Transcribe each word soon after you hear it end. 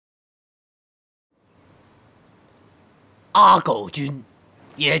阿狗军，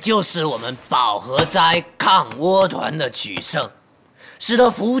也就是我们保和斋抗倭团的取胜，使得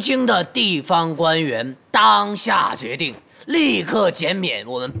福清的地方官员当下决定，立刻减免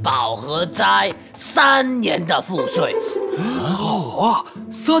我们保和斋3年的赋税。好啊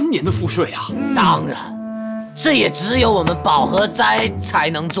，3年的赋税啊！当然，这也只有我们保和斋才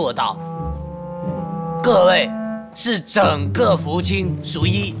能做到。各位是整个福清数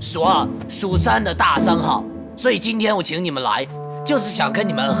1、数2、数3的大商号，所以今天我请你们来，就是想跟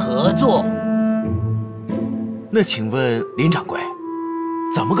你们合作。那请问林掌柜，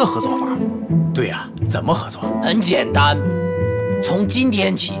怎么个合作法？对呀，怎么合作？很简单，从今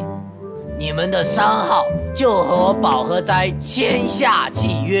天起，你们的商号就和我保和斋签下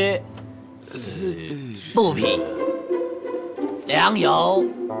契约。布匹、粮油、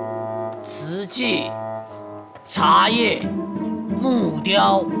瓷器、茶叶、木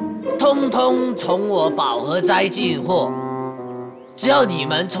雕，通通从我保和斋进货。只要你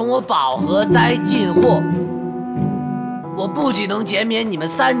们从我保和斋进货，我不仅能减免你们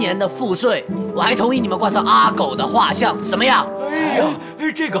3年的赋税，我还同意你们挂上阿狗的画像，怎么样？哎呀，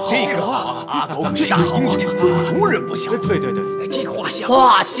这个好，阿狗可是大英雄，无人不晓。对，这个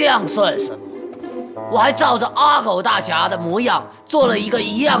画像算什么？我还照着阿狗大侠的模样做了一个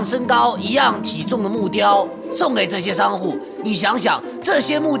一样身高、一样体重的木雕，送给这些商户。你想想，这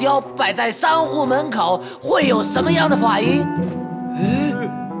些木雕摆在商户门口会有什么样的反应？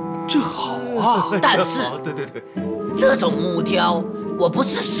这好啊！但是，对，这种木雕我不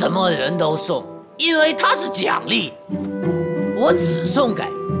是什么人都送，因为它是奖励，我只送给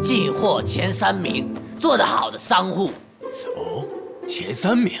进货前3名做得好的商户。哦，前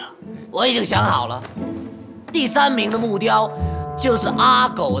3名。我已经想好了，第3名的木雕就是阿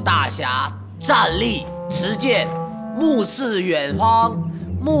狗大侠站立持剑，目视远方，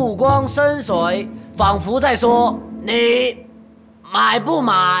目光深邃，仿佛在说：“你买不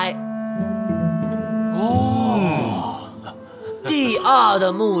买？”哦。第2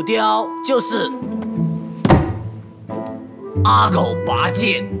的木雕就是阿狗拔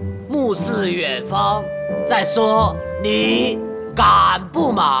剑，目视远方，在说：“你敢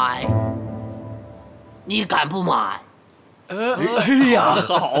不买？你敢不买？”哎呀，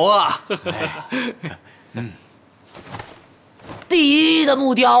好啊！第1的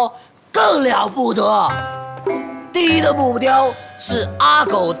木雕更了不得，第1的木雕是阿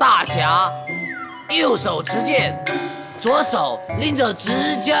狗大侠，右手持剑，左手拎着直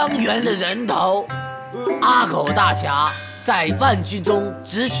江源的人头。阿狗大侠在万军中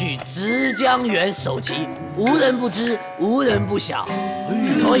只取直江源首级，无人不知，无人不晓。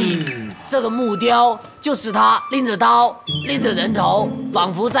所以这个木雕就是他拎着刀，拎着人头，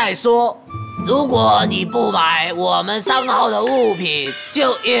仿佛在说：“如果你不买我们商号的物品，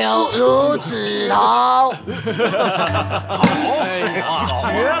就有如此头。”好，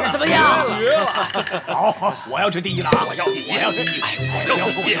绝了！怎么样？绝了！好，我要是第1了，我要第1，要跟我争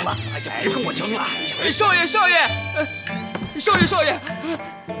了，别跟我争了！少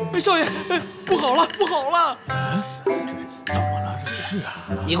爷，不好了！怎么了？这是啊！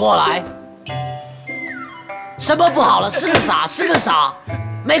你过来。什么不好了？是个傻，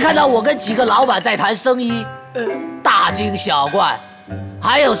没看到我跟几个老板在谈生意，大惊小怪。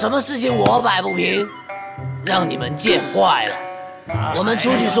还有什么事情我摆不平，让你们见怪了。我们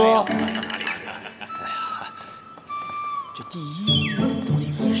出去说。这第1到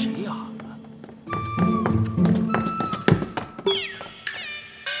底依谁呀？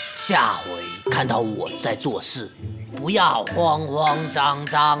下回看到我在做事，不要慌慌张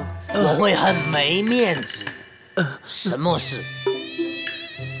张，我会很没面子。什么事？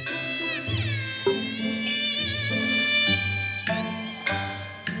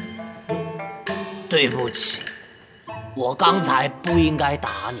对不起，我刚才不应该打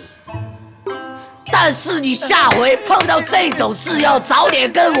你。但是你下回碰到这种事要早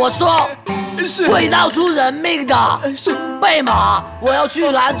点跟我说，会闹出人命的。备马，我要去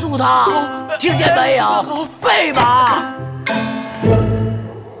拦住他，听见没有？备马。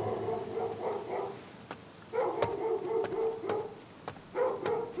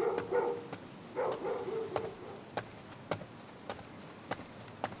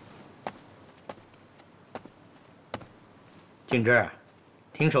景之，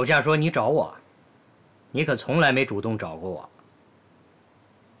听手下说你找我，你可从来没主动找过我。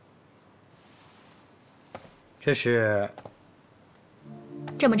这是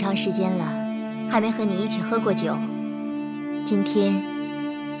这么长时间了，还没和你一起喝过酒。今天，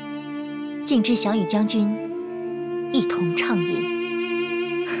景之想与将军一同畅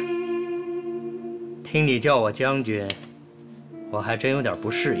饮。听你叫我将军，我还真有点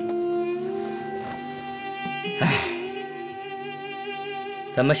不适应。哎，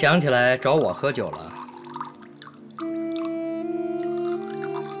怎么想起来找我喝酒了？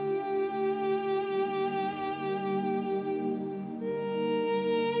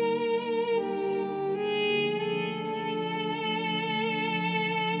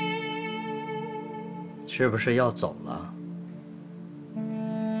是不是要走了？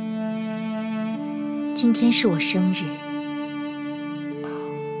今天是我生日。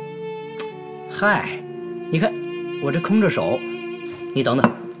嗨，你看我这空着手，你等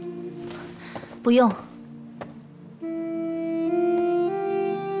等。不用。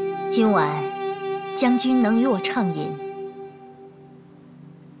今晚将军能与我畅饮，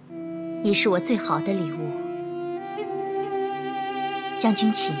已是我最好的礼物。将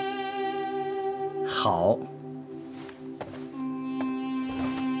军请。好。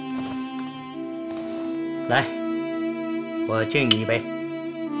来，我敬你一杯。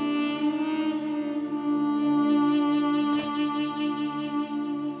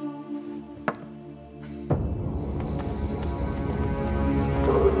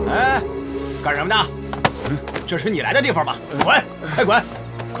哎，干什么呢？这是你来的地方吧？滚！快滚！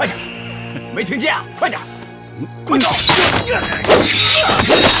快点！没听见啊？快点！滚走！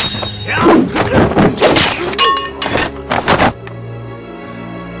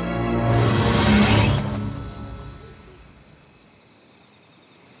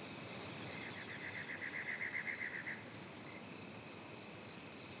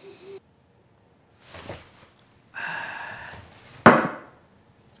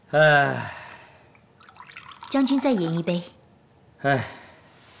哎，将军再饮一杯。哎，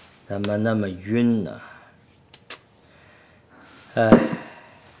怎么那么晕呢？哎，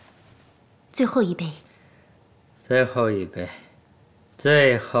最后一杯。最后一杯，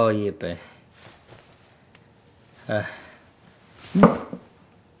最后一杯。哎，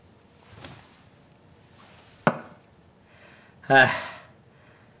哎，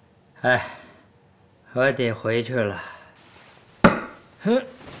哎，我得回去了。哼。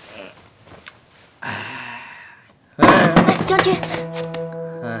将军，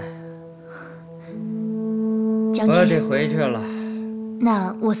哎，将军，我得回去了。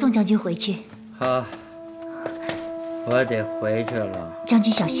那我送将军回去。好，我得回去了。将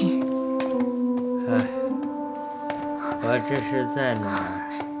军小心。哎，我这是在哪儿？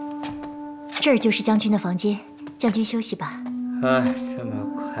这儿就是将军的房间，将军休息吧。啊，这么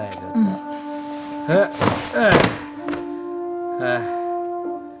快就到。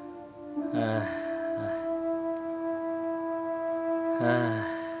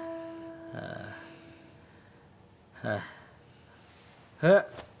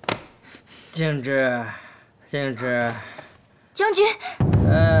静之，静之，将军，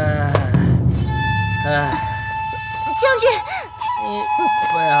将军，你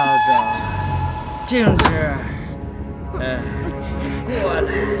不要走，静之，过来，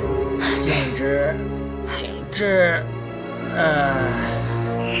静之，静之，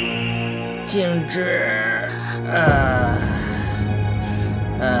静之，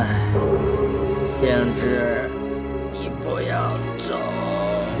静之，你不要走，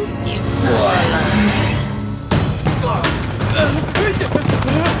你过来。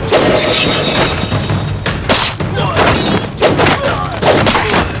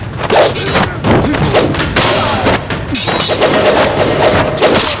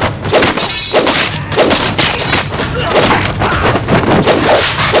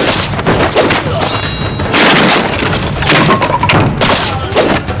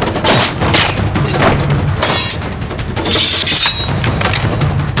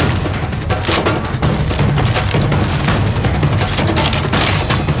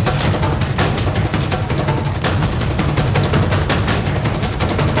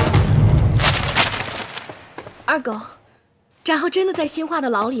二狗，展浩真的在新化的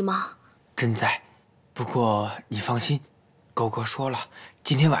牢里吗？真在，不过你放心，狗哥说了，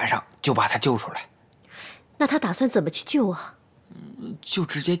今天晚上就把他救出来。那他打算怎么去救啊？就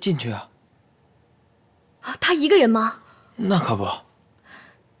直接进去啊。他一个人吗？那可不。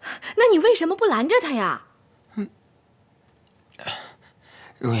那你为什么不拦着他呀？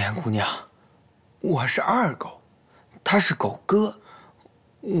容颜姑娘，我是二狗，他是狗哥，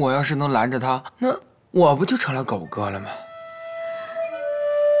我要是能拦着他，那我不就成了狗哥了吗？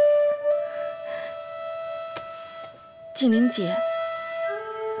景玲姐，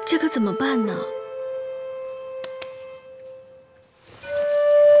这可怎么办呢？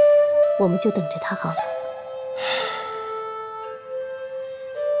我们就等着他好了。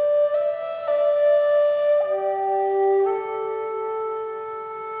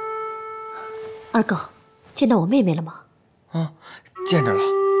二狗，见到我妹妹了吗？见着了。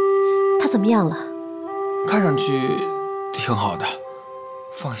她怎么样了？看上去挺好的。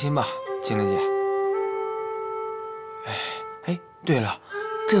放心吧，金玲姐。哎，对了，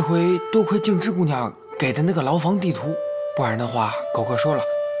这回多亏静芝姑娘给的那个牢房地图，不然的话，狗哥说了，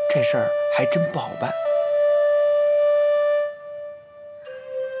这事儿还真不好办。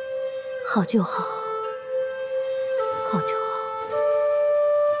好就好，好就好。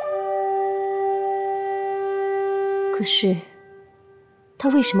可是，他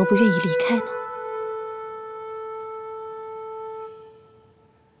为什么不愿意离开呢？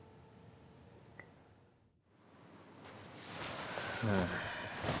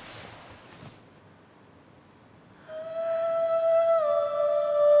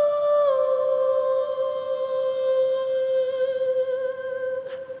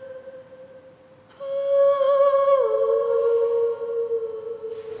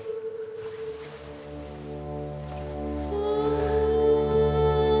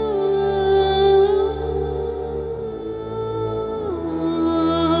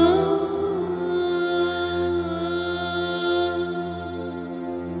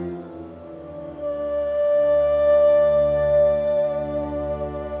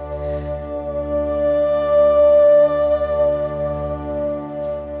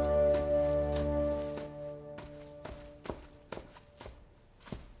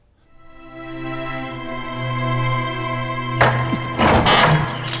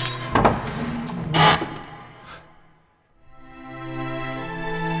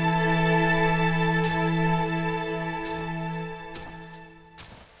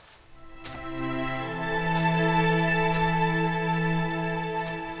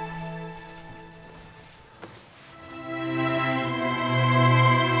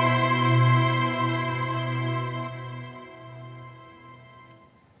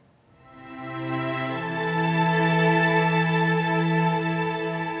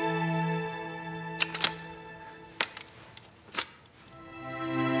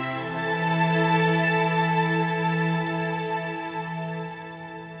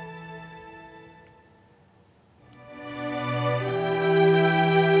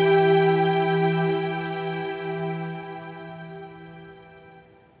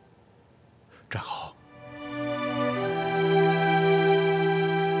战壕，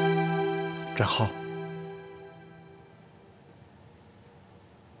战壕，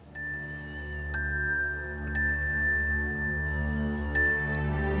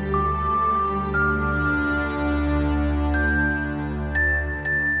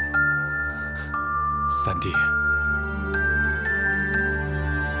三弟。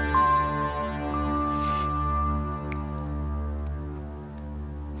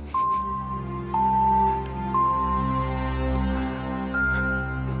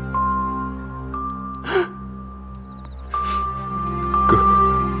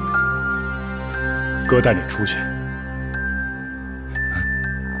哥带你出去。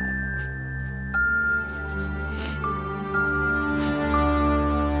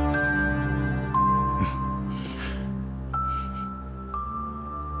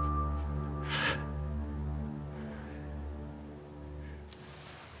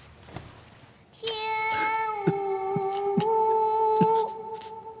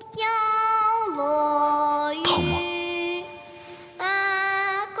疼吗？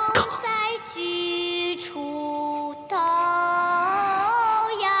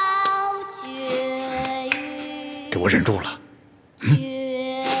给我忍住了。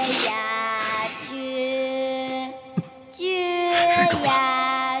忍住了。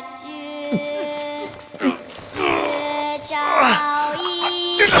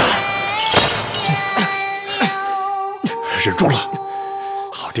忍住了，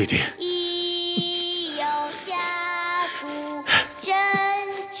好弟弟。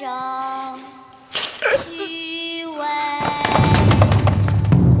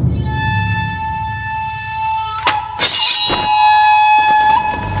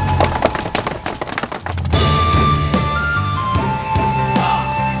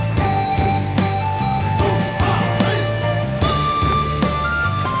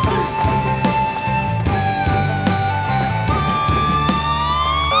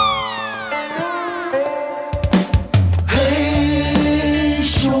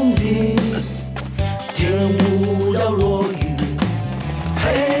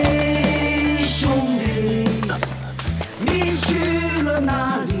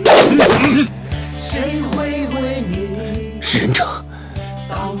是忍者，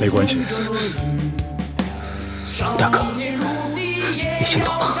没关系。大哥，你先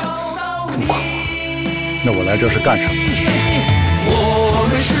走吧，不用管我。那我来这是干什么？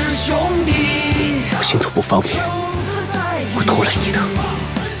我行走不方便，会拖累你的。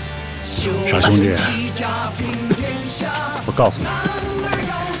傻兄弟，我告诉你，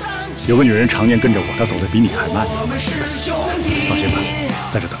有个女人常年跟着我，她走得比你还慢。放心吧，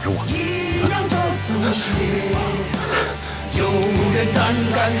在这等着我。有人胆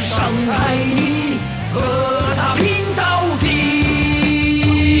敢伤害你，和他拼到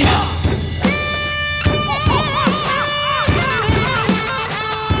底。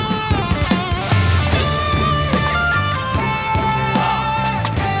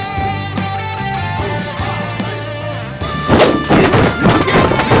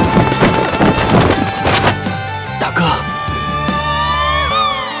大哥，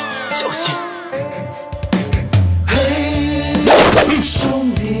小心！嘿，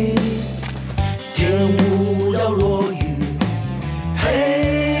兄弟，天雾要落雨。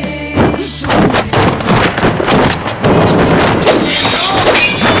嘿，兄弟，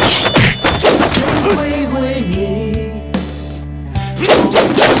谁会为你？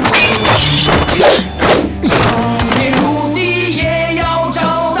上天入地也要找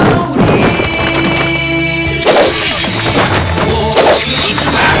到你。我是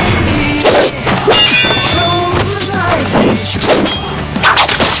你，生死在地球，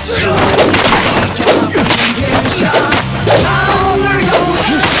生家平天下，男儿有志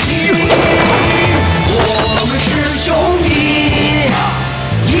气。我们是兄弟，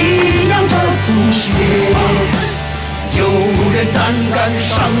一样的骨血。有人胆敢伤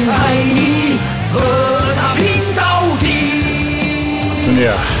害你，和他拼到底。兄弟，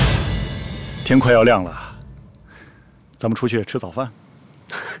天快要亮了，咱们出去吃早饭。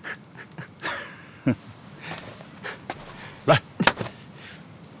来，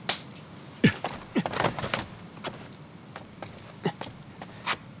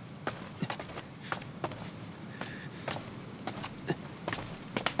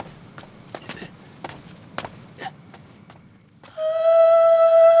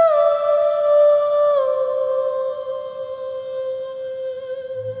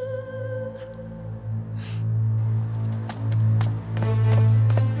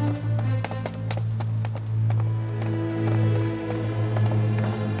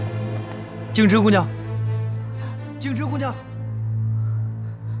静芝姑娘，静芝姑娘，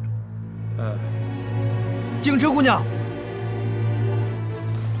静芝姑娘，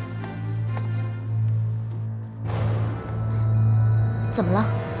怎么了？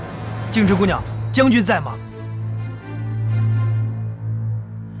静芝姑娘，将军在吗？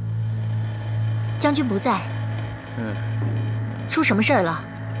将军不在。出什么事儿了？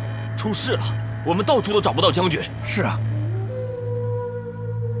出事了，我们到处都找不到将军。是啊。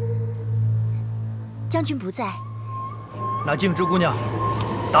将军不在，那静芝姑娘，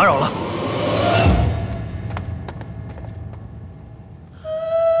打扰了。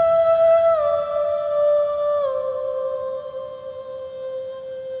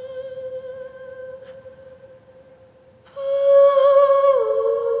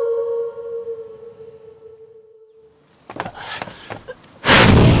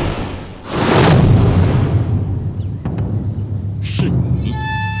是你，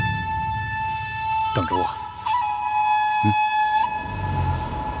等着我。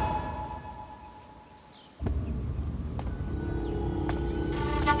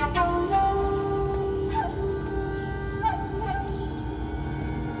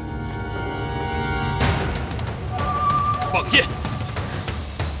放箭！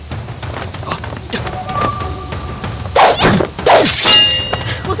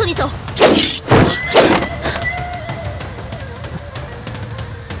我送你走。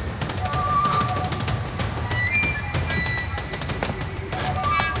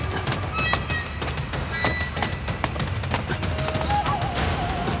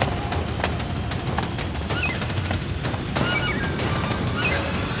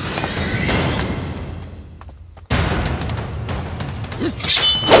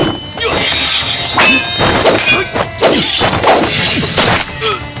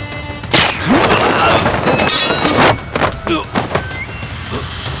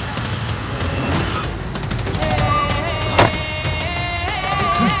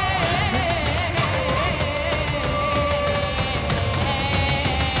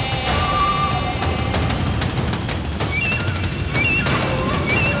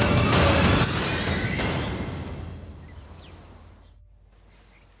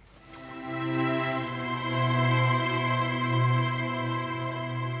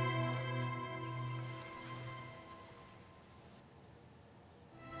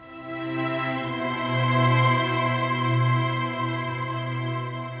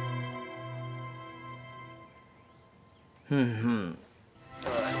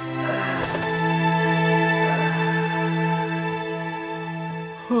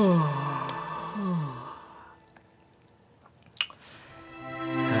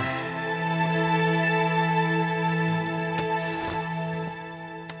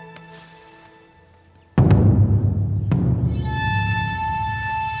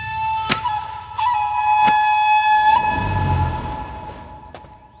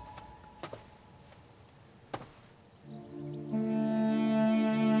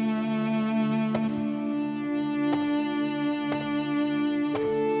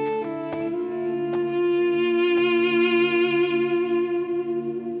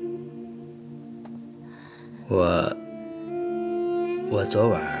昨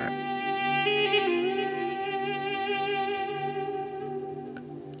晚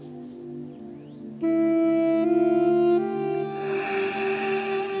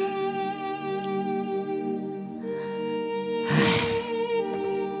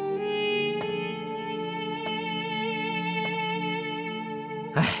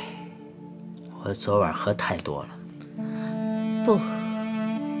我昨晚喝太多了。不，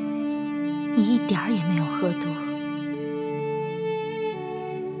你一点儿也没有喝多。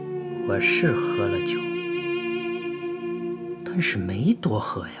我是喝了酒，但是没多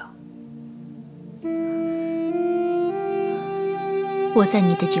喝呀。我在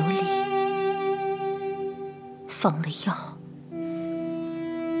你的酒里放了药。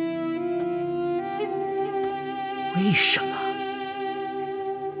为什么？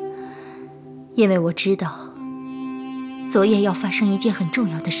因为我知道，昨夜要发生一件很重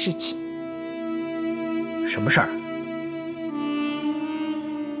要的事情。什么事儿？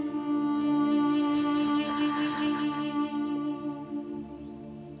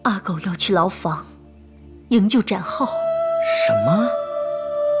阿狗要去牢房营救展浩。什么？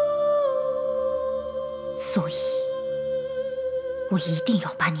所以，我一定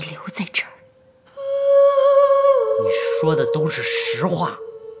要把你留在这儿。你说的都是实话。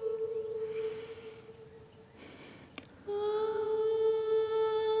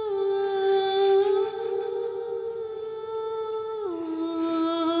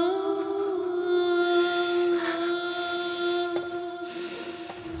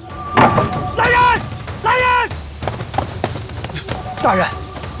大人，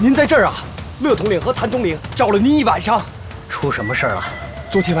您在这儿啊！乐统领和谭统领找了您一晚上。出什么事儿了？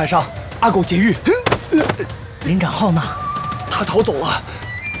昨天晚上阿狗劫狱，林长浩呢？他逃走了。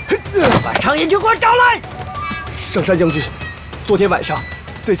把常言军给我找来！上山将军，昨天晚上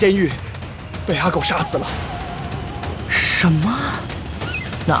在监狱被阿狗杀死了。什么？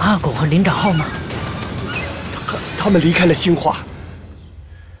那阿狗和林长浩呢？他们离开了兴化。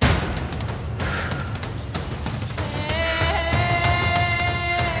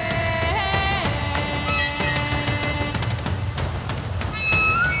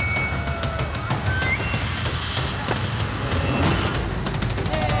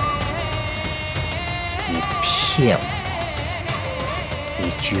骗我！你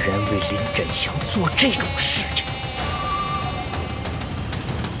居然为林振祥做这种事情！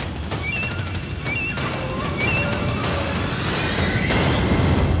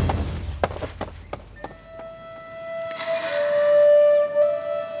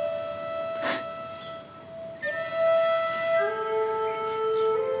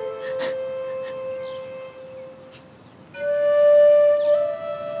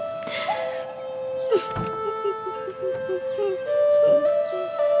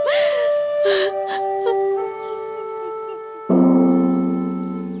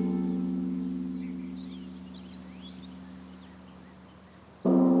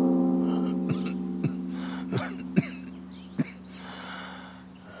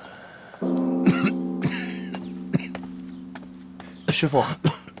师傅，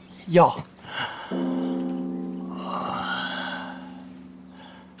药。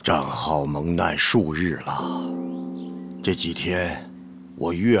账号蒙难数日了，这几天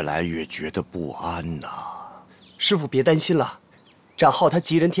我越来越觉得不安呐。师傅别担心了，展浩他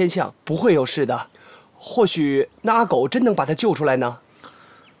吉人天相，不会有事的。或许那阿狗真能把他救出来呢。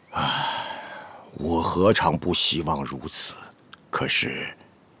唉，我何尝不希望如此？可是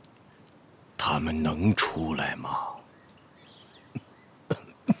他们能出来吗？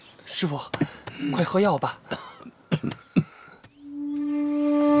师傅，快喝药吧。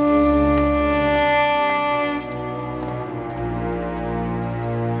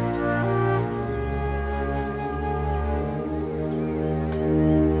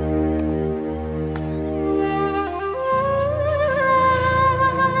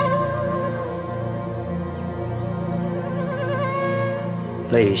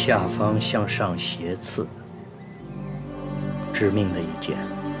肋下方向上斜刺，致命的一剑。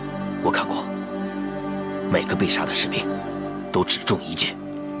我看过，每个被杀的士兵都只中一箭。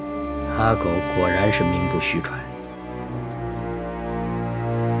阿狗果然是名不虚传。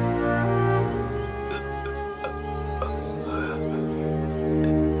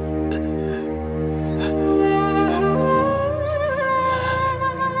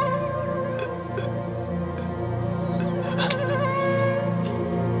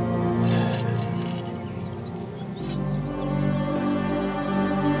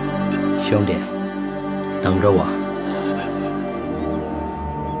兄弟，等着我。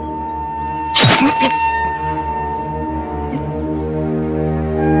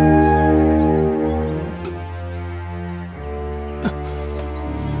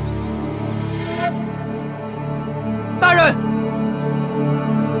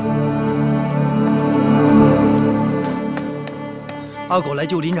阿狗来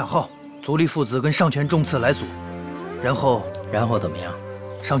救林长浩，足利父子跟上泉重次来阻，然后怎么样？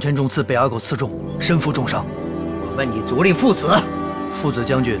上泉重次被阿狗刺中，身负重伤。我问你，足利父子？父子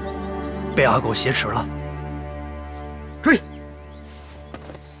将军被阿狗挟持了。追！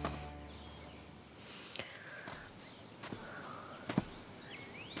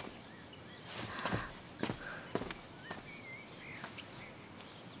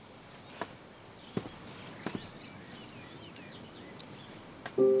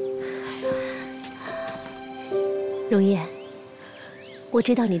荣烨，我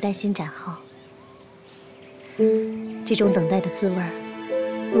知道你担心展浩，这种等待的滋味儿，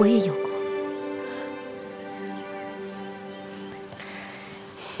我也有过。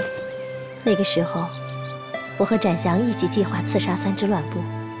那个时候，我和展翔一起计划刺杀3只乱步，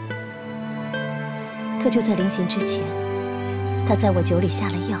可就在临行之前，他在我酒里下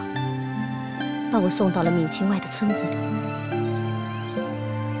了药，把我送到了闽清外的村子里。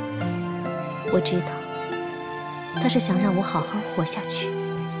我知道。他是想让我好好活下去。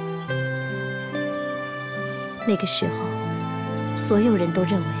那个时候，所有人都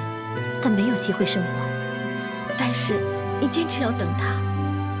认为他没有机会生还，但是你坚持要等他。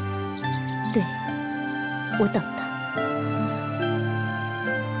对，我等他，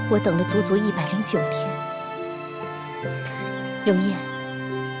我等了足足109天。荣烨，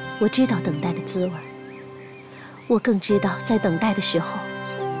我知道等待的滋味，我更知道在等待的时候，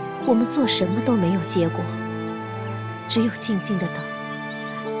我们做什么都没有结果。只有静静的等。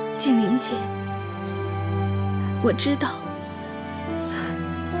静玲姐，我知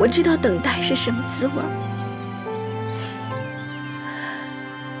道等待是什么滋味。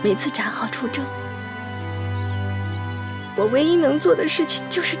每次展浩出征，我唯一能做的事情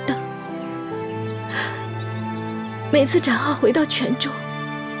就是等。每次展浩回到泉州，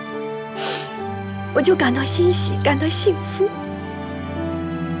我就感到欣喜，感到幸福。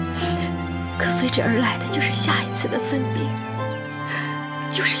可随之而来的就是下一次的分别，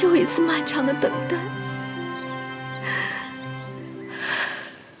就是又一次漫长的等待。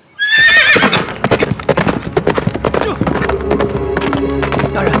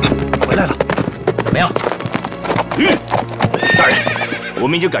大人，回来了，怎么样？大人，我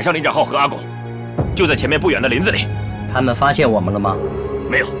们已经赶上林长浩和阿狗，就在前面不远的林子里。他们发现我们了吗？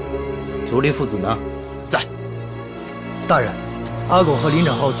没有。足利父子呢？在。大人。阿狗和林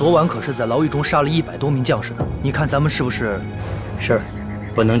长浩昨晚可是在牢狱中杀了100多名将士的，你看咱们是不是？是，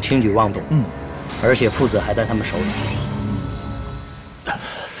不能轻举妄动。而且父子还在他们手里。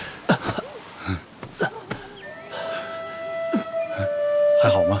还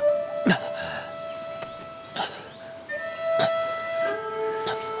好吗？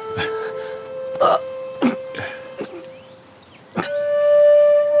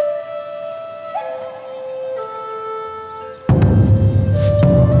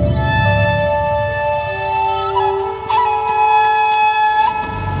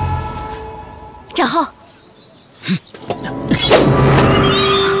展浩，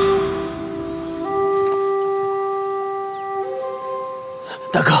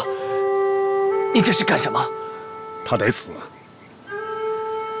大哥，你这是干什么？他得死。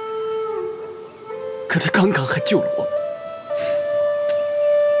可他刚刚还救了我。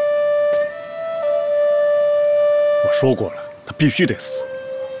我说过了，他必须得死。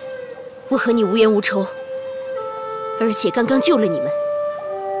我和你无冤无仇，而且刚刚救了你们，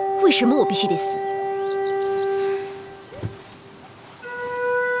为什么我必须得死？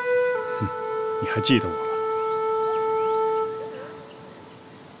你还记得我吗？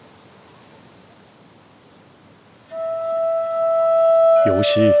游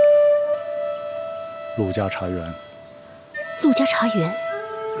西，陆家茶园。陆家茶园，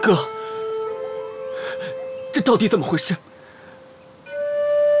哥，这到底怎么回事？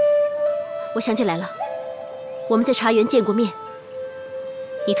我想起来了，我们在茶园见过面。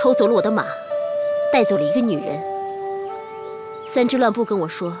你偷走了我的马，带走了一个女人。3只乱步跟我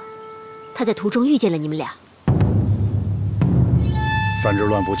说，他在途中遇见了你们俩。3只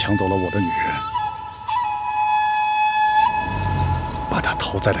乱步抢走了我的女人，把她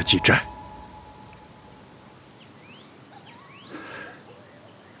投在了济寨。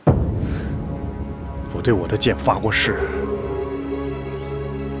我对我的剑发过誓，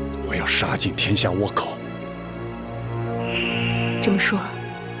我要杀尽天下倭寇。这么说，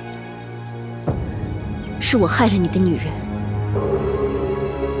是我害了你的女人。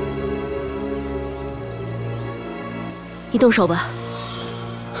你动手吧，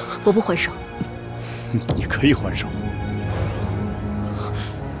我不还手。你可以还手。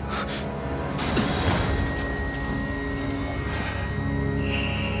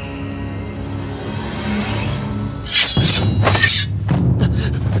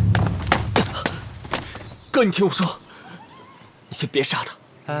哥，你听我说，你先别杀他。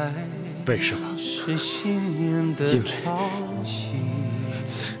为什么？因为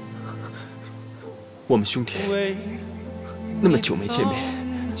我们兄弟那么久没见面，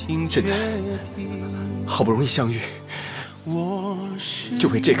现在好不容易相遇，就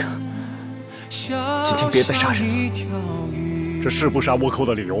为这个，今天别再杀人了。这是不杀倭寇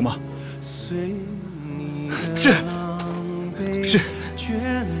的理由吗？是，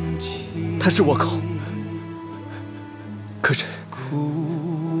他是倭寇，可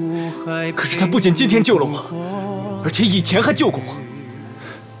是他不仅今天救了我，而且以前还救过我。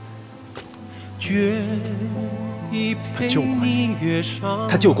他救过你？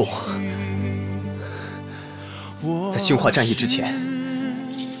他救过我。在兴化战役之前，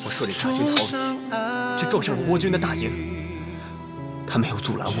我率领大军逃离，却撞上了倭军的大营。他没有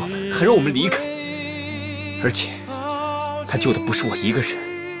阻拦我们，还让我们离开。而且，他救的不是我一个人，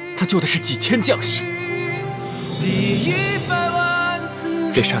他救的是几千将士。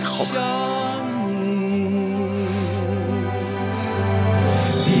别杀他好吗？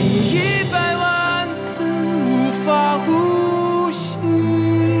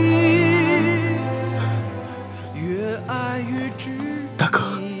大哥，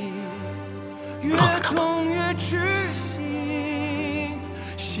放了他吧。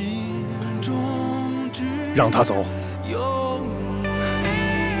让他走。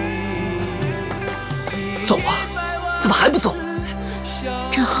走啊！怎么还不走？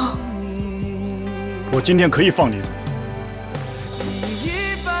张浩，我今天可以放你走，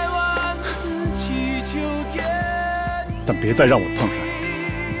但别再让我碰上你。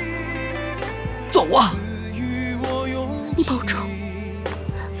走啊！你保重，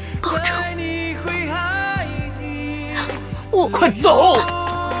保重！我快走！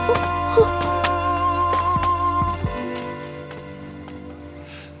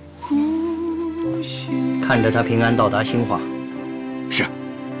看着他平安到达兴化。是。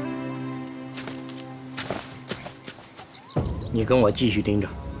你跟我继续盯着。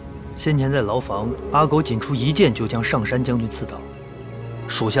先前在牢房，阿狗仅出一剑就将上山将军刺倒，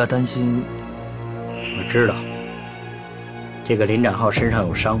属下担心。我知道，这个林展浩身上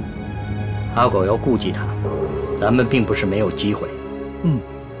有伤，阿狗要顾及他，咱们并不是没有机会。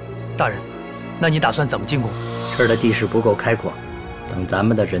大人，那你打算怎么进攻？这儿的地势不够开阔，等咱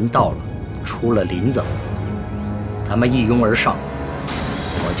们的人到了，出了林子，咱们一拥而上，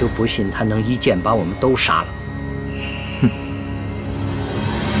我就不信他能一剑把我们都杀了。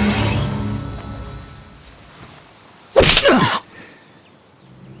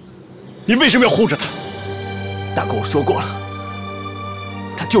你为什么要护着他？大哥，我说过了，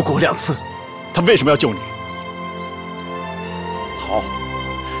他救过我2次。他为什么要救你？好，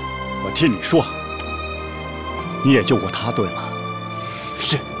我替你说，你也救过他，对吗？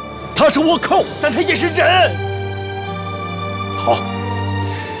是，他是倭寇，但他也是人。好，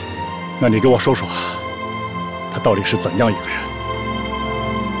那你给我说说，他到底是怎样一个人？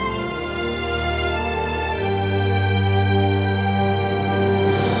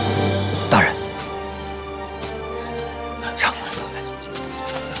大人，上。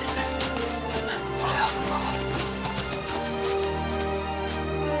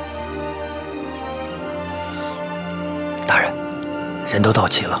大人，人都到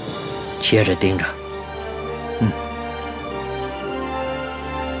齐了，接着盯着。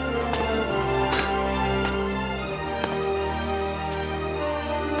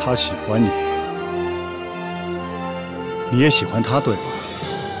他喜欢你，你也喜欢他，对吗？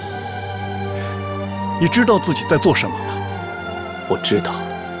你知道自己在做什么吗？我知道，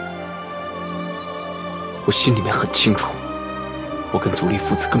我心里面很清楚，我跟足利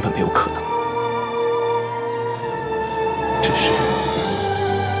父子根本没有可能。只是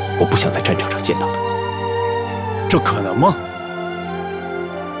我不想在战场上见到他。这可能吗？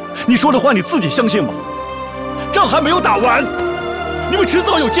你说的话你自己相信吗？仗还没有打完，你们迟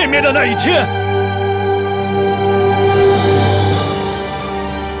早有见面的那一天。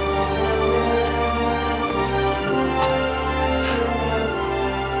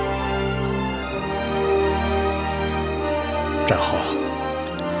战浩，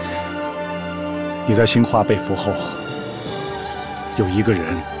你在兴化被俘后，有一个人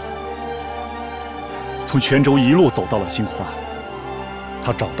从泉州一路走到了兴化，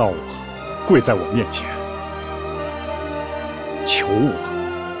他找到我，跪在我面前，求我，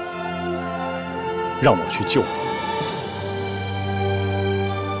让我去救你。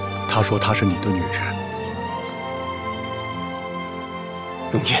他说她是你的女人。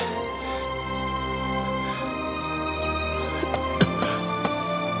永夜，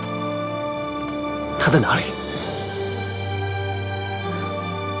他在哪里？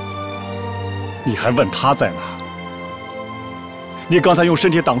你还问他在哪？你刚才用身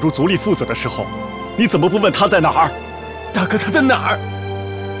体挡住足利父子的时候，你怎么不问他在哪儿？大哥，他在哪儿？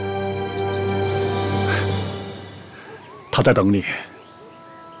他在等你，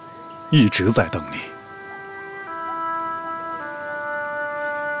一直在等你。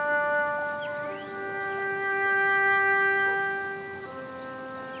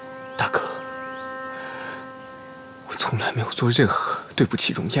大哥，我从来没有做任何对不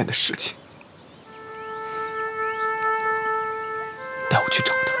起荣燕的事情。带我去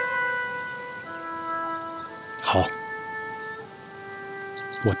找他。好，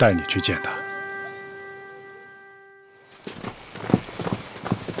我带你去见他。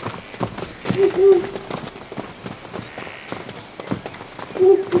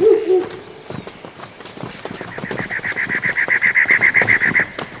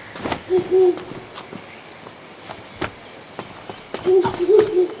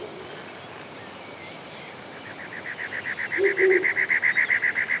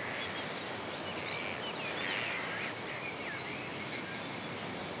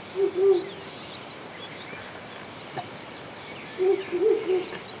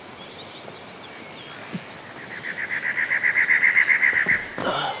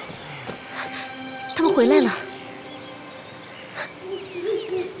他们回来了。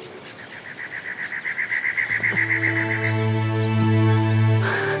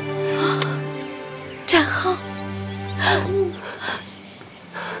展浩，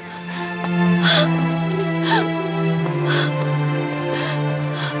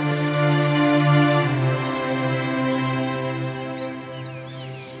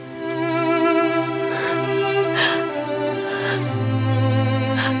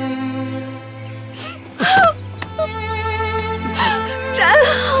展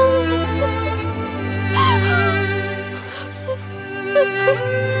浩。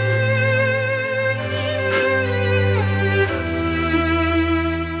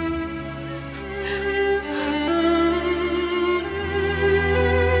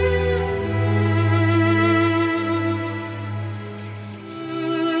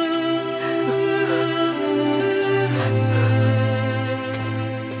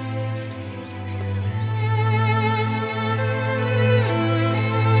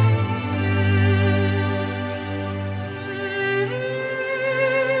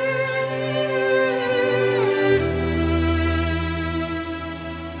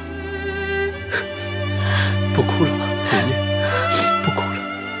不哭了，荣燕，不哭了。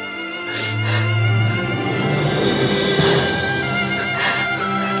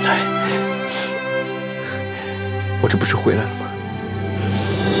来，我这不是回来了吗？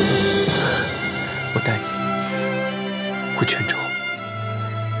我带你回泉州，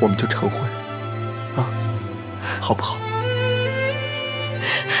我们就成婚，啊，好不好？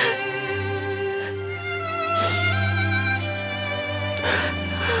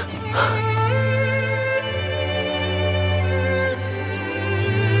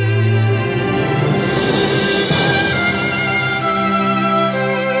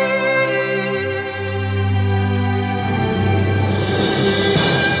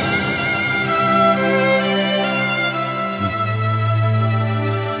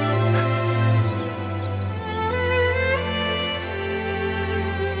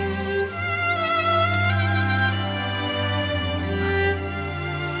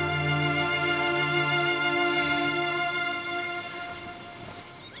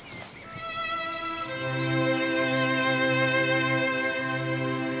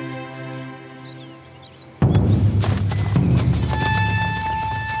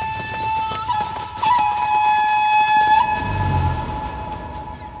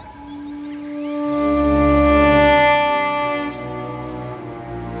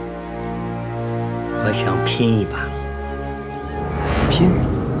我想拼一把。拼？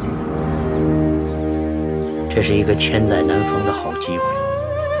这是一个千载难逢的好机会。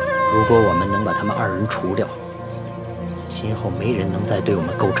如果我们能把他们二人除掉，今后没人能再对我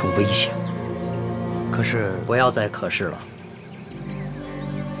们构成威胁。可是，不要再可是了。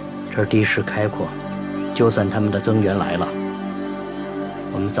这儿地势开阔，就算他们的增援来了，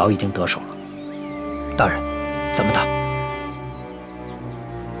我们早已经得手了。大人，怎么打？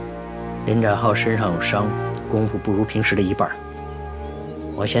林展浩身上有伤，功夫不如平时的一半。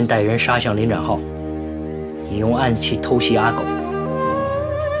我先带人杀向林展浩，你用暗器偷袭阿狗。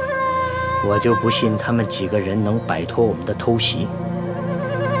我就不信他们几个人能摆脱我们的偷袭。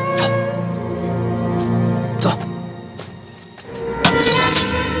走。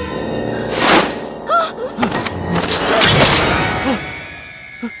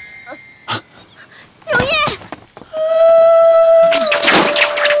荣燕。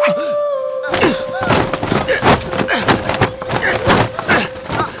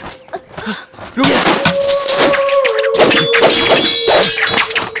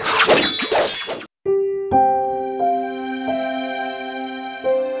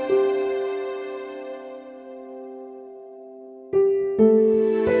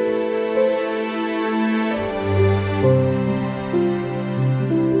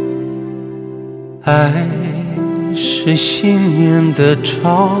爱是信念的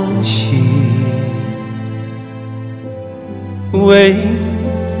潮汐，为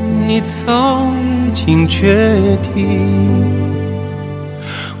你早已经决定。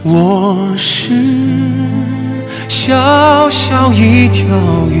我是小小一条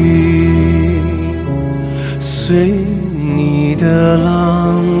鱼，随你的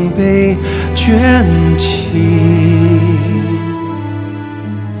狼狈卷起，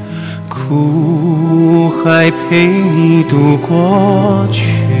苦海陪你渡过去，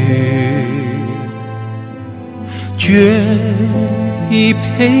绝壁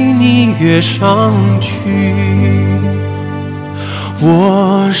陪你跃上去。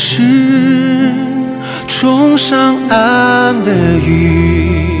我是冲上岸的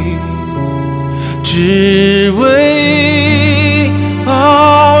鱼，只为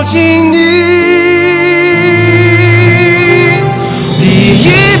抱紧你。第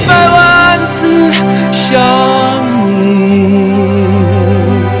100万次想你，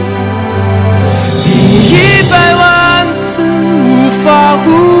第100万次无法呼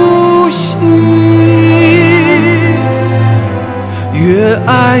吸，越爱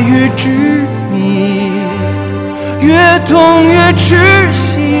越执迷，越痛越痴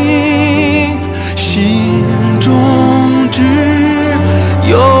心，心中只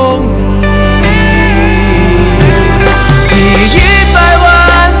有你。第100万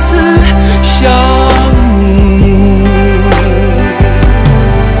次想你，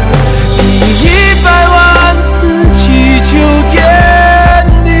第100万次祈求天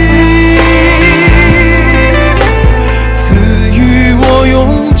地，赐予我勇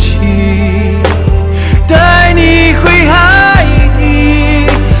气，带你回海底，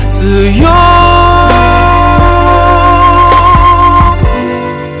自由。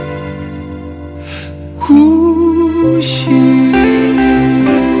呼